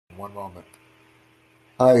One moment.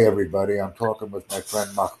 Hi, everybody. I'm talking with my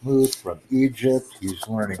friend Mahmoud from Egypt. He's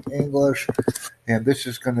learning English, and this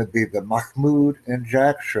is going to be the Mahmoud and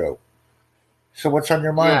Jack show. So, what's on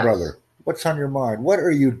your mind, Yes. brother? What's on your mind? What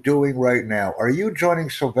are you doing right now? Are you joining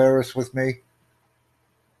Silveris with me?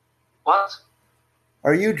 What?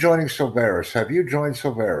 Are you joining Silveris? Have you joined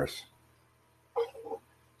Silveris?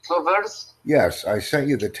 Clovers? Yes, I sent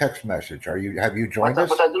you the text message. Have you But, joined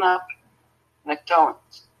but us? I don't have an account.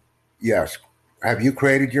 Yes. Have you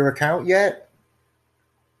created your account yet?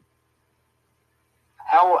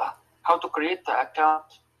 How to create the account?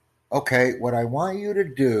 Okay, what I want you to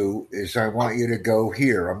do is I want you to go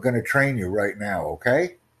here. I'm going to train you right now,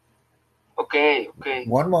 okay? Okay.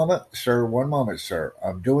 One moment, sir. One moment, sir.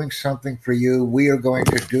 I'm doing something for you. We are going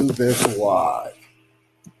to do this live.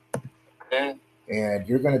 Okay. And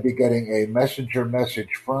you're going to be getting a messenger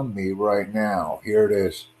message from me right now. Here it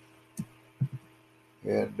is.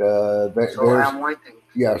 And So I'm waiting.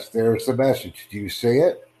 yes, there's the message. Do you see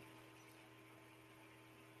it?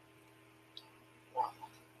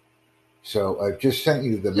 So I've just sent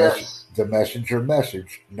you Yes. the messenger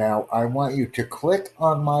message. Now I want you to click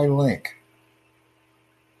on my link.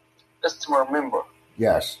 Just to remember.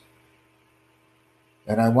 Yes.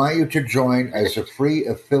 And I want you to join as a free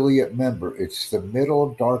affiliate member. It's the middle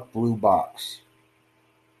dark blue box.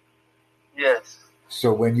 Yes.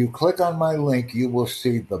 So when you click on my link, you will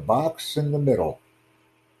see the box in the middle.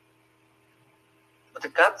 But the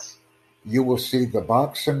cats? You will see the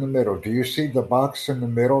box in the middle. Do you see the box in the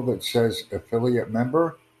middle that says affiliate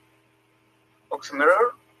member? Box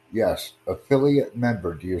mirror? Yes, affiliate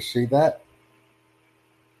member. Do you see that?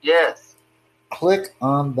 Yes. Click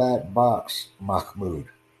on that box, Mahmoud.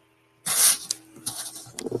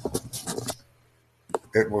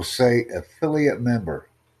 It will say affiliate member.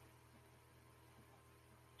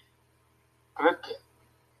 Click.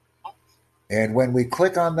 And when we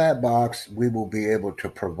click on that box, we will be able to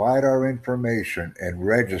provide our information and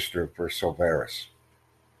register for Silveris.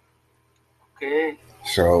 Okay.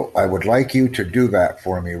 So I would like you to do that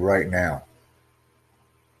for me right now.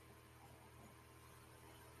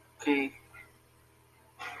 Okay.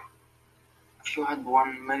 If you had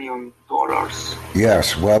 $1 million.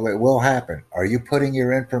 Yes, well, it will happen. Are you putting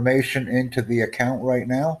your information into the account right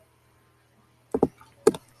now?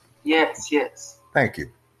 Yes. Thank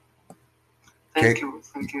you. Thank Okay. you.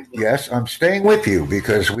 Thank you. Yes, I'm staying with you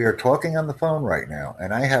because we are talking on the phone right now,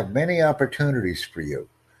 and I have many opportunities for you.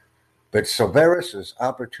 But Silveris is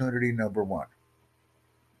opportunity number one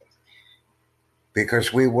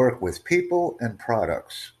because we work with people and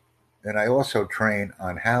products. And I also train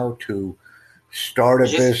on how to start a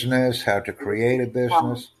Just business, how to create a one.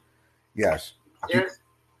 business. Yes. Yes.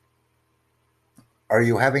 Are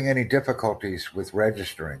you having any difficulties with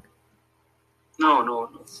registering? No.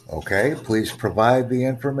 Okay, please provide the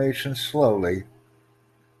information slowly.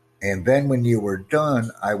 And then when you are done,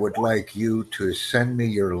 I would like you to send me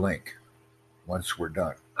your link once we're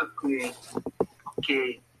done.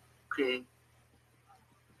 Okay.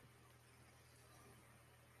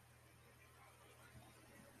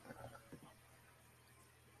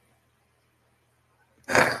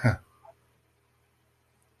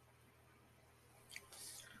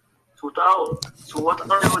 So what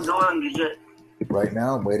are you doing, DJ? Right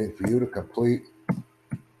now, I'm waiting for you to complete.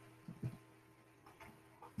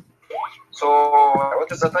 So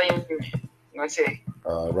what is the time? I say.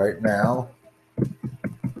 Right now,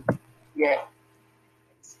 Yeah.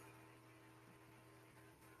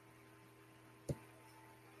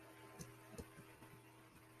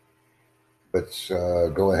 let's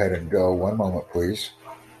go ahead and go. One moment, please.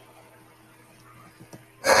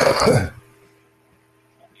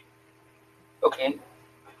 Okay.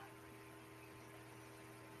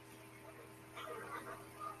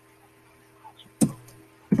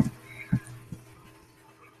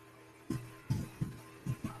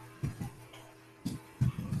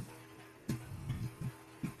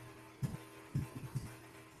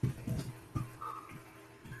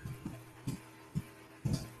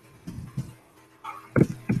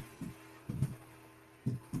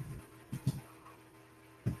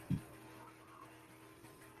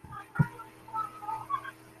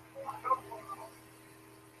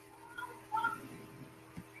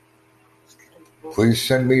 Please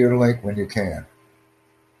send me your link when you can.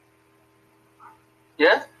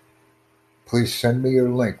 Yeah. Please send me your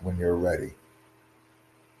link when you're ready.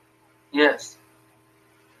 Yes.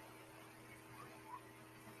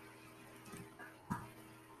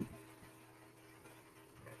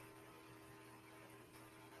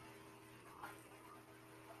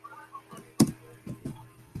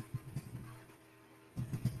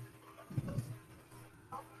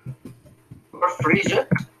 You're free, Jack?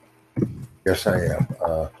 Yes, I am.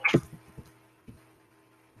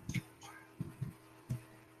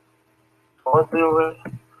 What do you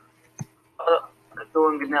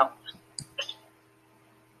doing now?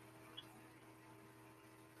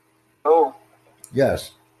 Oh,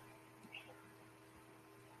 Yes.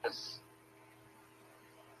 yes.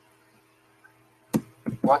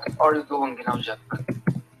 What are you doing now, Jack?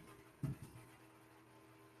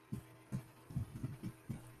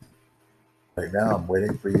 Right now, I'm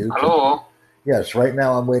waiting for you to. Hello? Yes, right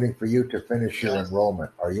now I'm waiting for you to finish your Yes.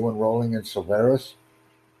 enrollment. Are you enrolling in Silveris?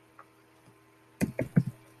 You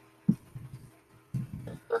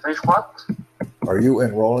finish what? Are you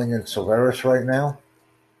enrolling in Silveris right now?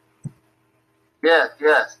 Yes,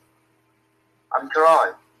 yes. I'm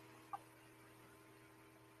trying.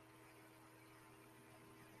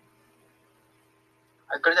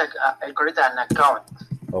 I create an account.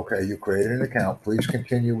 Okay, you created an account. Please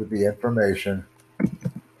continue with the information.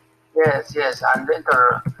 Yes, yes, and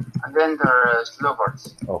enter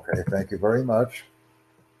Slovers. Okay, thank you very much.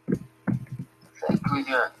 Thank you,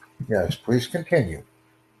 Jack. Yes, please continue.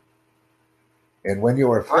 And when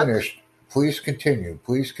you are What? finished, please continue.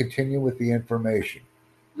 Please continue with the information.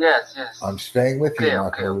 Yes, yes. I'm staying with you,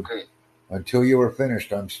 Okay, Mahmoud. okay. Until you are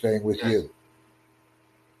finished, I'm staying with Yes. you.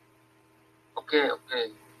 Okay.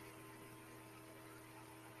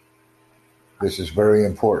 This is very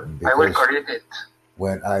important I will because create it.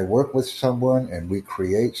 when I work with someone and we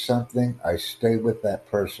create something, I stay with that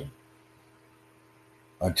person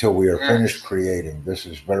until we are Yes. finished creating. This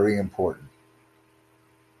is very important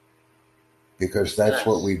because that's Yes.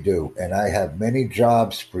 what we do. And I have many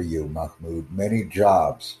jobs for you, Mahmoud, many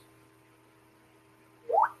jobs.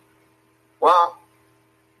 Wow.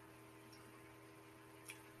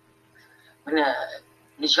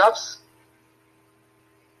 Many jobs?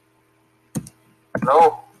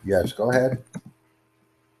 No. Yes, go ahead.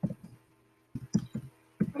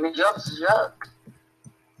 Many jobs, Jack.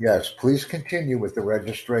 Yes, please continue with the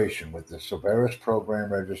registration, with the Silveris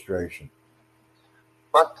program registration.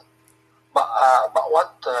 But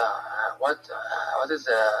what is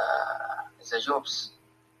the jobs?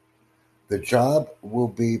 The job will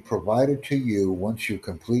be provided to you once you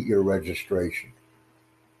complete your registration.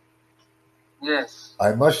 Yes.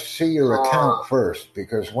 I must see your So, account first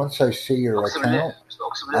because once I see your account,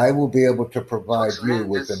 explain. I will be able to provide explain you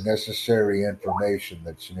with the this. necessary information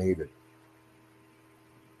that's needed.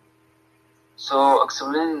 So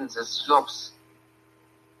explain these jobs.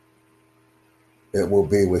 It will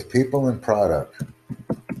be with people and product.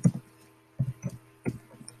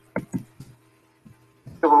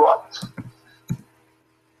 People what?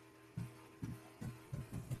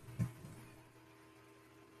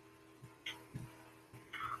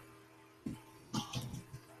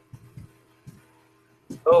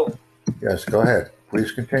 Oh. Yes, go ahead.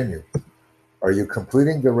 Please continue. Are you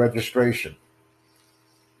completing the registration?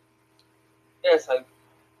 Yes,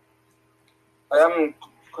 I am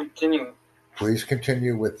continuing. Please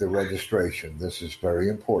continue with the registration. This is very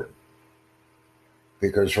important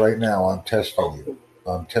because right now I'm testing you.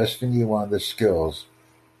 I'm testing you on the skills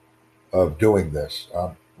of doing this.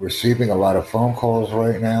 I'm receiving a lot of phone calls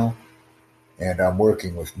right now, and I'm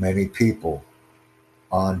working with many people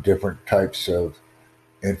on different types of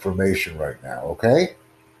information right now, okay?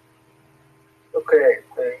 Okay.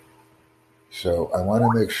 So I want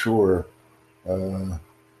to make sure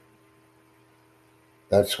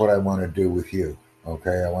that's what I want to do with you,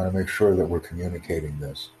 okay? I want to make sure that we're communicating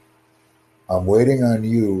this. I'm waiting on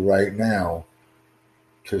you right now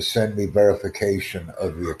to send me verification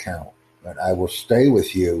of the account, and I will stay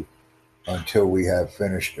with you until we have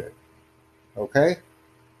finished it, okay?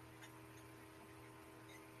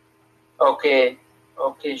 Okay,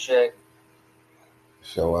 Jack.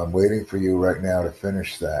 So I'm waiting for you right now to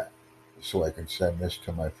finish that so I can send this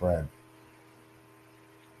to my friend.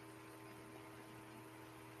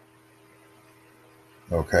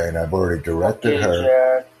 Okay, and I've already directed Okay, her.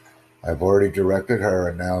 Jack. I've already directed her,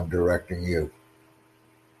 and now I'm directing you.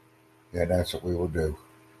 And that's what we will do.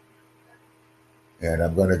 And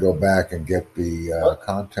I'm going to go back and get the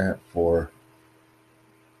content for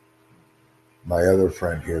my other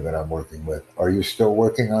friend here that I'm working with. Are you still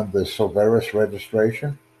working on the Silveris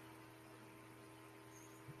registration?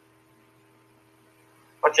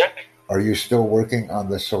 What, Jack? Are you still working on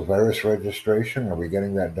the Silveris registration? Are we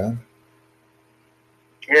getting that done?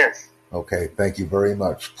 Yes. Okay, thank you very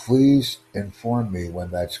much. Please inform me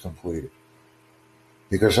when that's completed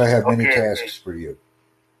because I have many tasks for you.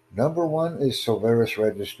 Number one is Silveris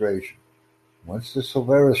registration. Once the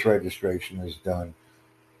Silveris registration is done,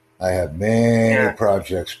 I have many Yeah.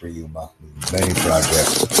 projects for you, Mahmoud. Many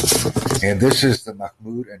projects. And this is the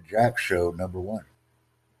Mahmoud and Jack show #1.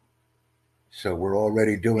 So we're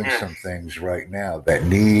already doing Yeah. some things right now that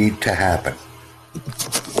need to happen.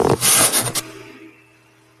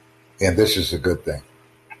 And this is a good thing.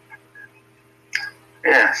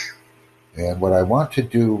 Yes. And what I want to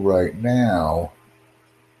do right now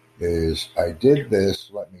is I did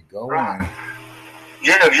this. Let me go in.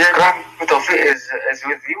 Rahmat Tawfiq is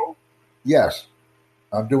with you? Yes,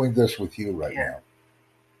 I'm doing this with you right Yeah. now.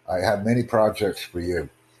 I have many projects for you.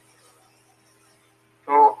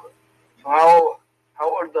 So how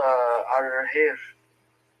old are here?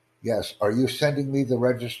 Yes. Are you sending me the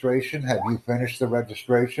registration? Have you finished the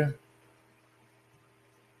registration?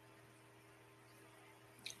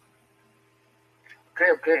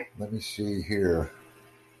 Okay. Let me see here.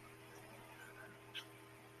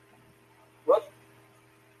 What?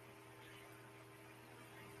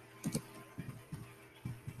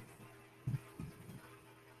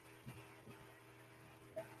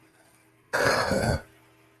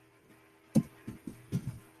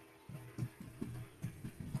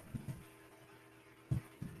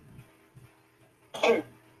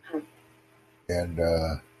 And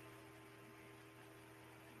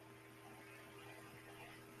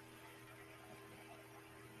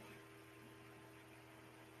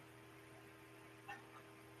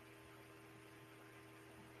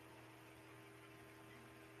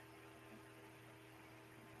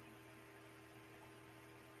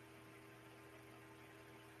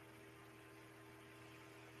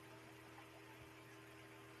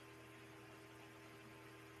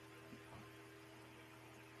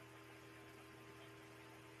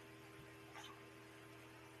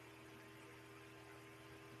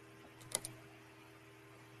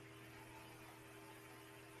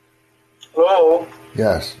Hello.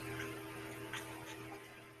 yes.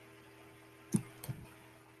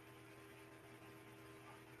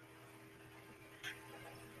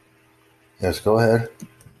 Yes, go ahead.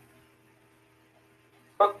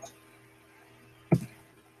 What?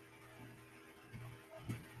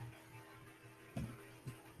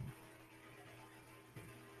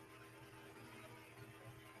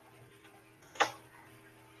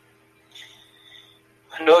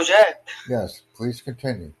 No, Jack. Yes, please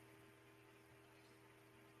continue.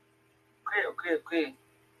 Okay.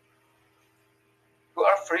 You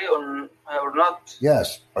are free or not?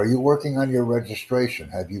 Yes. Are you working on your registration?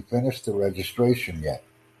 Have you finished the registration yet?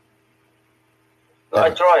 I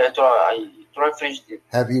try to finish it.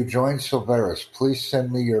 Have you joined Silveris? Please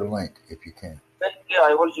send me your link if you can. Yeah,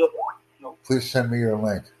 I will join. No. Please send me your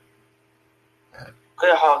link.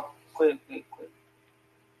 Okay, how? Quick.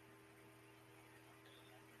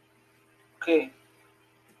 Okay.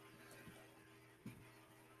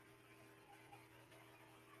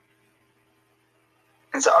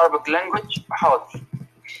 In the Arabic language, how?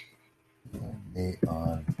 Me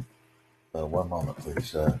on. One moment,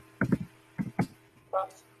 please.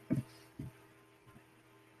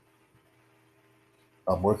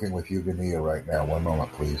 I'm working with Eugenea right now. One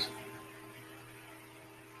moment, please.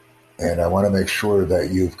 And I want to make sure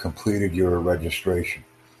that you've completed your registration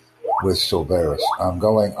with Silveris. I'm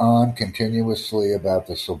going on continuously about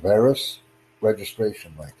the Silveris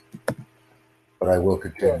registration link, but I will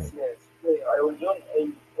continue. Yes. I will join.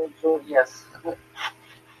 Yes.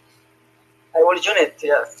 I will join it.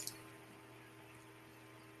 Yes.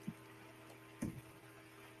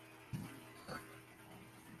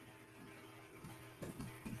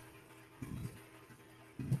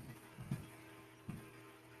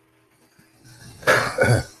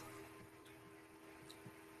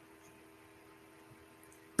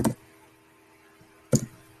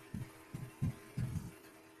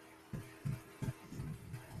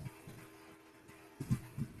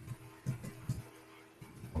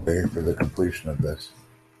 Okay, for the completion of this.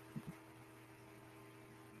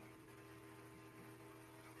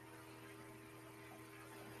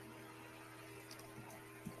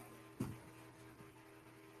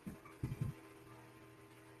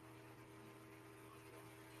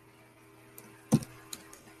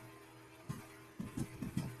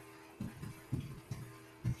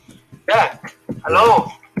 Jack. Hello.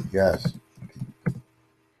 Yes.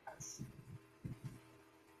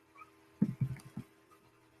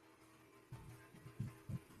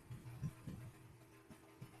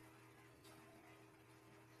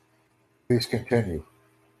 Please continue.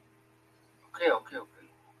 Okay.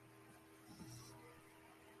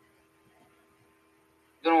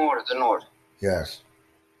 Don't worry. Yes.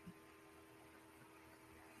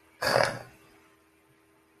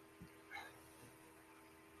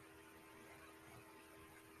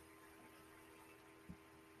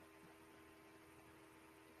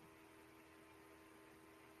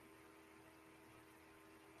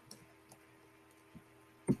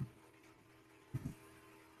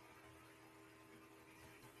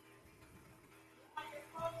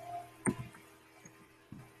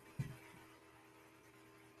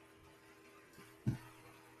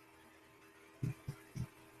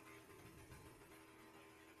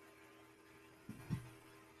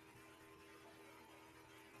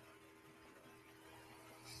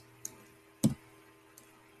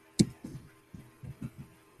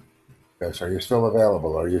 Yes, are you still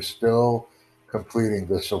available? Are you still completing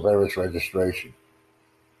the Silveris registration?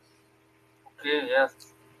 Okay, yes.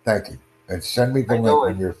 Thank you. And send me the I link do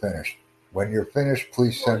when it. you're finished. When you're finished,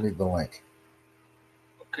 please Do send it. me the link.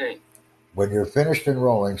 Okay. When you're finished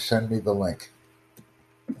enrolling, send me the link.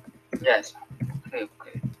 Yes. Okay,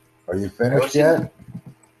 okay. Are you I will finished send yet?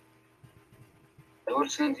 you. I will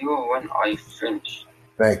send you when I finish.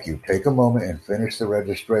 Thank you. Take a moment and finish the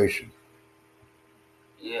registration.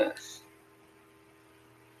 Yes.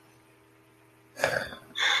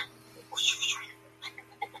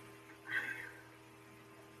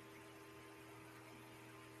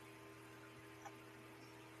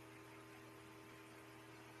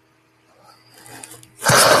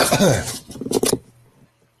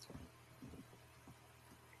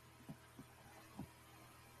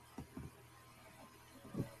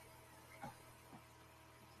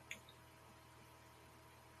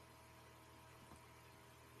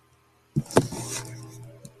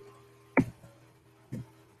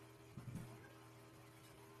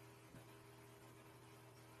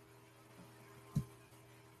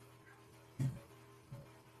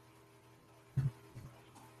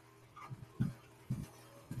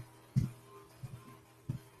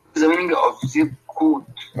 The meaning of zip code.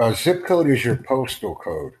 Zip code is your postal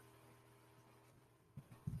code.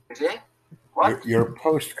 Is it? What? Your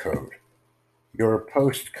postcode. Your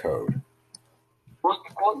postcode.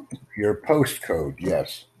 Postcode? Your postcode,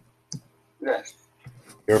 yes. Yes.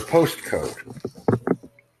 Your postcode.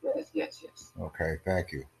 Yes, yes, yes. Okay,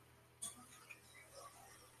 thank you.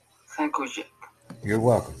 Thank you, Jack. You're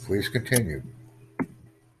welcome. Please continue.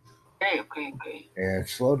 Okay, okay, okay. And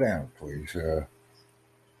slow down, please.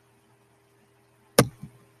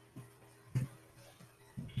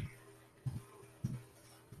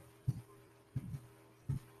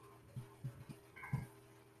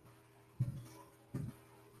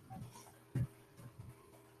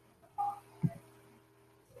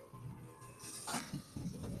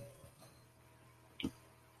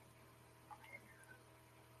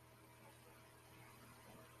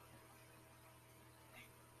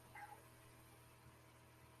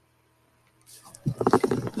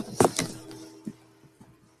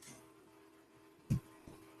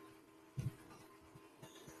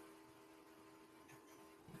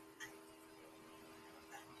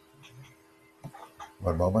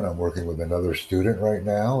 One moment. I'm working with another student right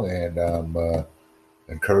now, and I'm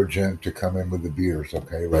encouraging him to come in with the beers,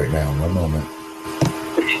 okay, right now. One moment.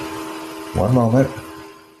 One moment.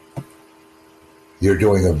 You're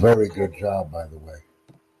doing a very good job, by the way.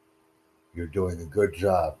 You're doing a good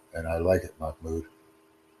job, and I like it, Mahmoud.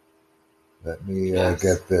 Let me Yes.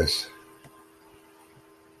 get this.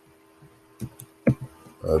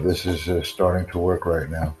 This is starting to work right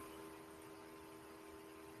now.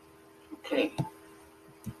 Okay.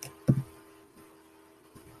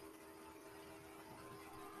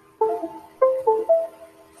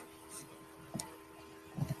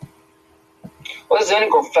 What is the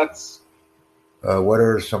meaning of facts? What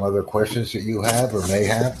are some other questions that you have or may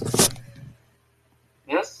have?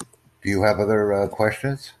 Yes? Do you have other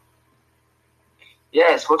questions?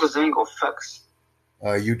 Yes, what is the meaning of facts?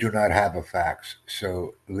 You do not have a fax,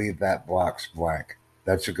 so leave that box blank.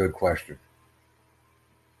 That's a good question.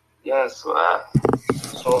 Yes, so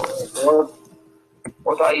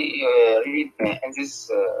what I read in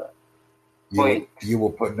this point. You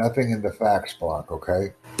will put nothing in the fax block,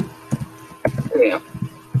 okay? Yeah.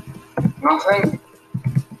 Nothing.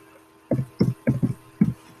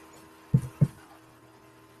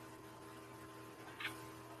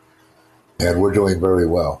 And we're doing very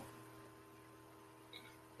well.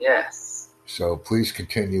 Yes. So please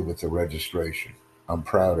continue with the registration. I'm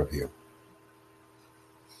proud of you.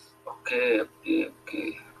 Okay, okay,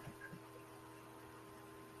 okay.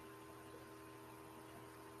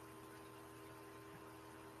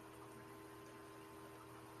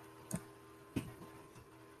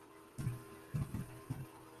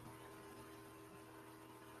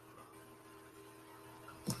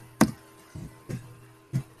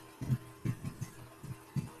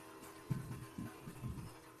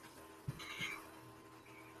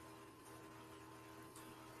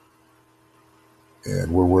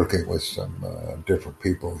 And we're working with some different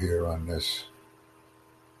people here on this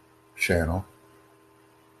channel.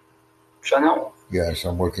 Channel? Yes,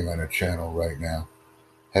 I'm working on a channel right now.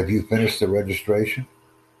 Have you finished the registration?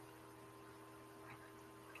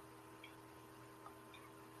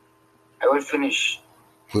 I will finish.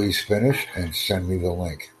 Please finish and send me the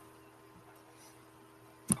link.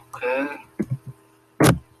 Okay.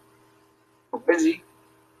 You're busy?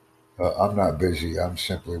 I'm not busy. I'm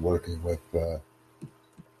simply working with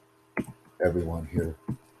everyone here.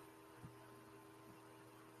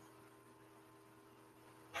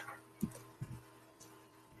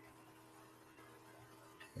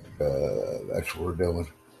 That's what we're doing.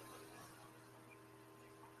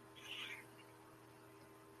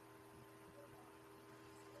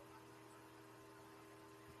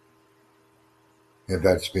 And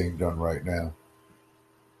that's being done right now.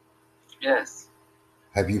 Yes.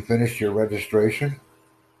 Have you finished your registration?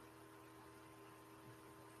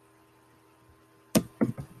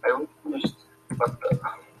 I finished, but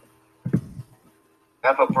I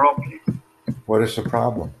have a problem. What is the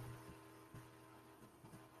problem?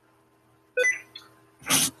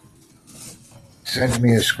 Send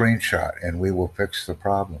me a screenshot and we will fix the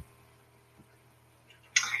problem.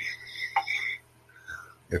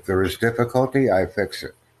 If there is difficulty, I fix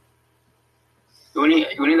it. You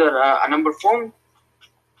need a number phone?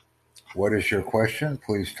 What is your question?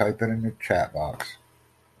 Please type it in the chat box.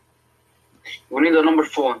 You need a number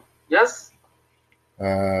phone. Yes?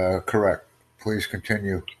 Correct. Please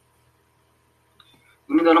continue.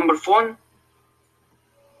 You need a number phone?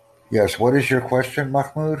 Yes, what is your question,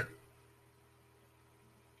 Mahmoud?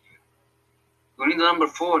 You need a number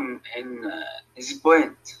phone in this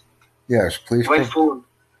point. Yes, please. Mobile phone.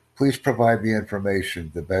 Please provide the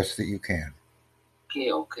information the best that you can.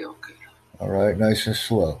 Okay. All right, nice and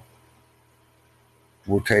slow.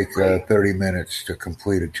 We'll take 30 minutes to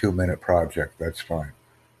complete a 2-minute project. That's fine.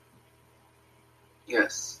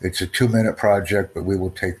 Yes. It's a 2-minute project, but we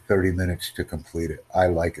will take 30 minutes to complete it. I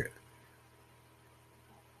like it.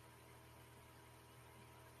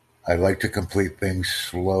 I like to complete things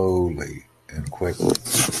slowly and quickly.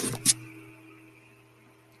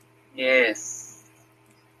 Yes.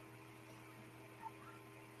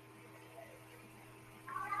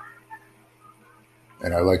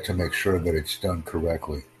 And I like to make sure that it's done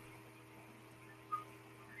correctly.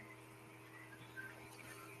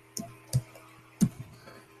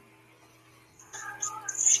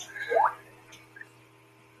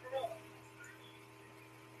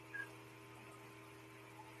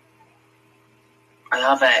 I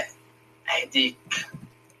have a headache.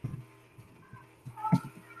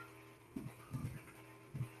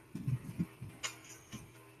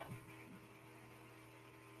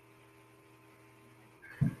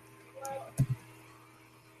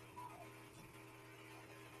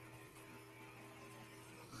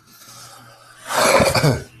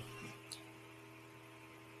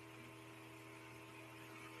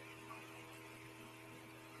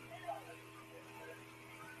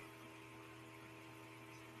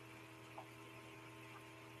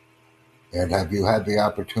 And have you had the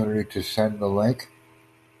opportunity to send the link?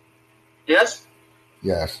 Yes?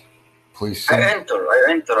 Yes. Please send. I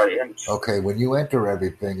enter. Okay, when you enter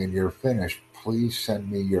everything and you're finished, please send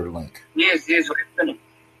me your link. Yes, I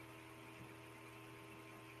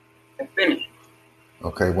finished.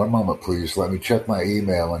 Okay, one moment, please. Let me check my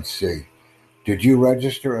email and see. Did you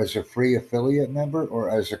register as a free affiliate member or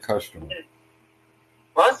as a customer?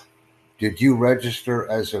 What? Did you register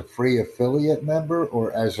as a free affiliate member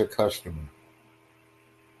or as a customer?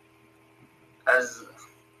 As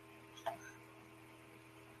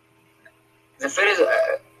the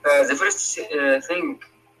first thing,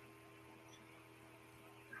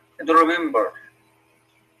 I don't remember.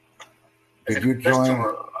 Did you join?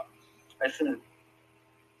 Customer, I think.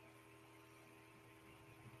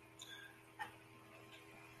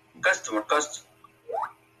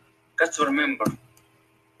 Customer member.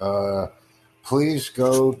 Please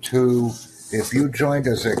go to, if you joined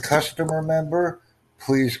as a customer member,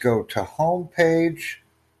 please go to homepage,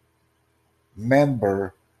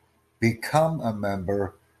 member, become a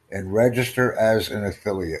member, and register as an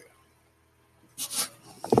affiliate.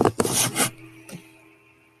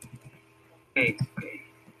 Okay.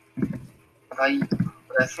 But I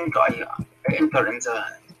think I enter in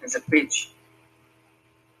the page.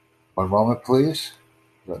 One moment, please.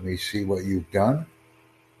 Let me see what you've done.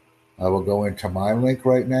 I will go into my link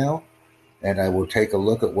right now, and I will take a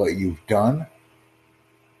look at what you've done.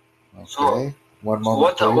 Okay. So, one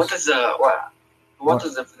moment, please. What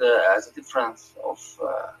is the difference of?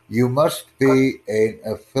 You must be an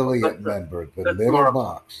affiliate member. The middle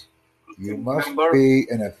box. You must be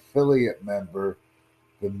an affiliate member.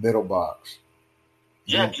 The middle box.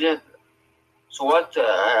 Yeah. So what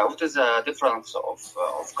is the difference of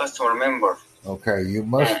customer member? Okay, you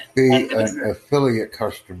must be an affiliate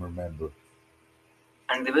customer member.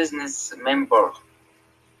 And the business member.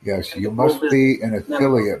 Yes, you must be an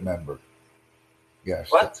affiliate member.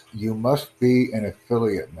 Yes. What? You must be an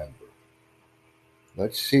affiliate member.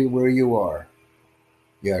 Let's see where you are.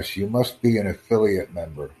 Yes, you must be an affiliate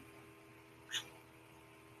member.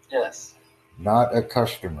 Yes. Not a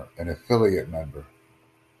customer, an affiliate member.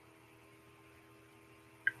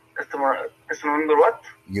 Customer member what?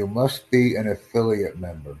 You must be an affiliate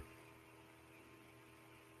member.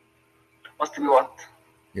 Must be what?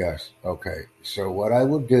 Yes. Okay. So what I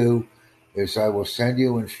will do is I will send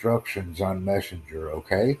you instructions on Messenger.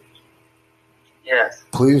 Okay. Yes.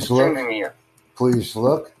 Please look. Send me. Please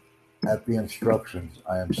look at the instructions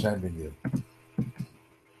I am sending you.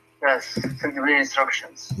 Yes. Send me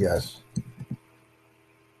instructions. Yes.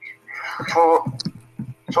 So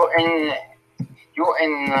in you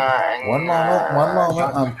in One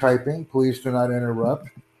moment. I'm typing. Please do not interrupt.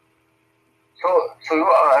 So you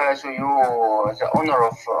the owner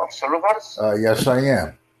of Solvers? Yes, I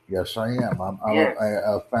am. Yes, I am. I'm Yes.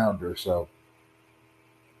 a founder. So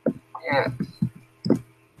Yeah.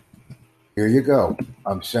 here you go.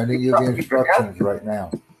 I'm sending you the instructions right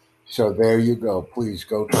now. So there you go. Please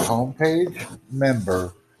go to homepage,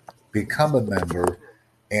 member, become a member,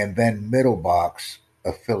 and then middle box,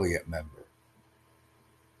 affiliate member.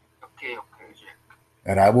 Okay, Jack.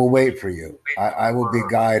 And I will wait for you. I will be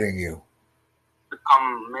guiding you.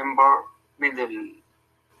 Become member, middle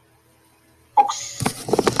box.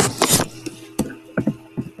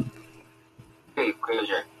 Okay,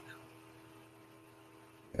 Jack.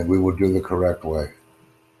 And we will do the correct way.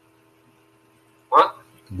 What?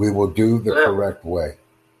 We will do the correct way.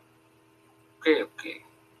 Okay.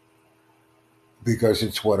 Because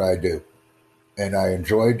it's what I do. And I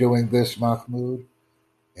enjoy doing this, Mahmoud.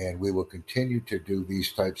 And we will continue to do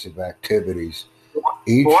these types of activities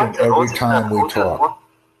each and every time we talk.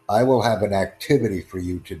 I will have an activity for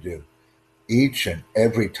you to do each and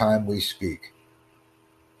every time we speak.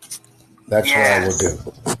 That's what I will do.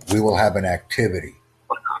 We will have an activity.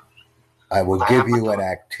 I will give you an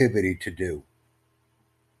activity to do.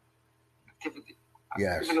 Activity?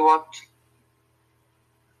 Yes. Activity what?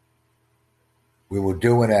 We will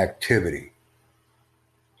do an activity.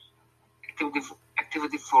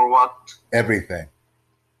 Activity for what? Everything.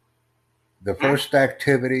 The first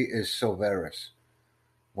activity is Silveris.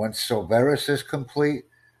 Once Silveris is complete,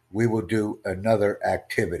 we will do another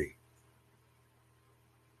activity.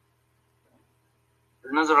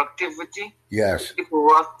 Another activity? Yes. Activity for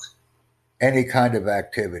what? Any kind of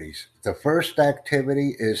activities. The first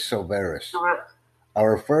activity is Silveris.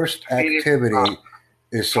 Our first activity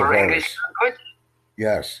is for Silveris. English language?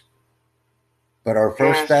 Yes. But our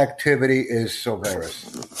first activity is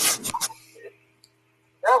Silveris.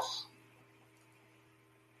 Yes.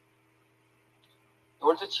 You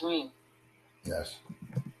will teach me. Yes.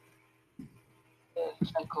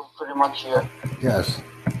 Thank you very much. Yes.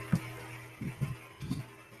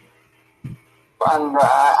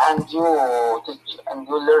 And you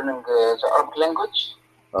learning the Arabic language?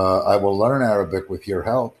 I will learn Arabic with your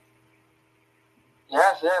help.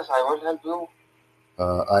 Yes, I will help you.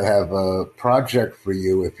 I have a project for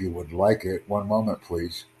you if you would like it. One moment,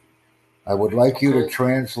 please. I would like you to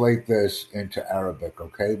translate this into Arabic,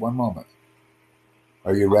 okay? One moment.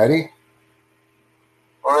 Are you ready?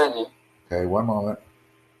 Already. Okay, one moment.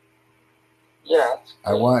 Yes.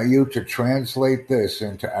 I want you to translate this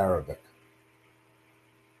into Arabic.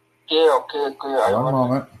 Okay. One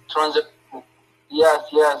moment. Translate.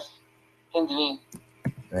 Yes. Send me.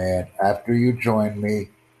 And after you join me,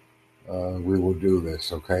 we will do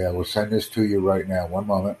this, okay? I will send this to you right now. One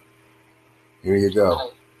moment. Here you go.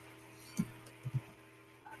 Okay.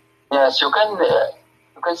 Yes, you can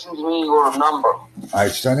send me your number. I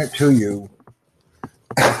sent it to you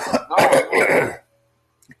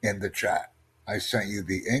in the chat. I sent you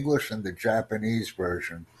the English and the Japanese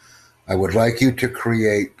version. I would like you to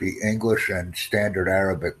create the English and standard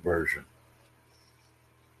Arabic version.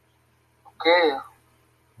 Okay.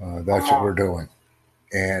 That's what we're doing.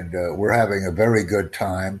 And we're having a very good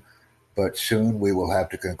time, but soon we will have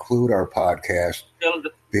to conclude our podcast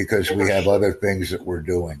because we have other things that we're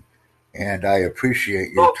doing. And I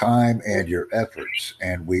appreciate your time and your efforts,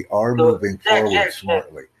 and we are moving forward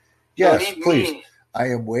smartly. Yes, please. I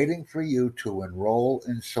am waiting for you to enroll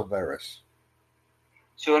in Silveris.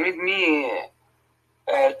 So you need me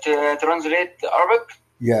to translate Arabic?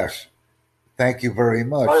 Yes. Thank you very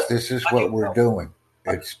much. This is what we're doing.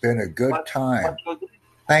 It's been a good time.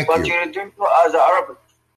 Thank you. But you're doing as Arabic.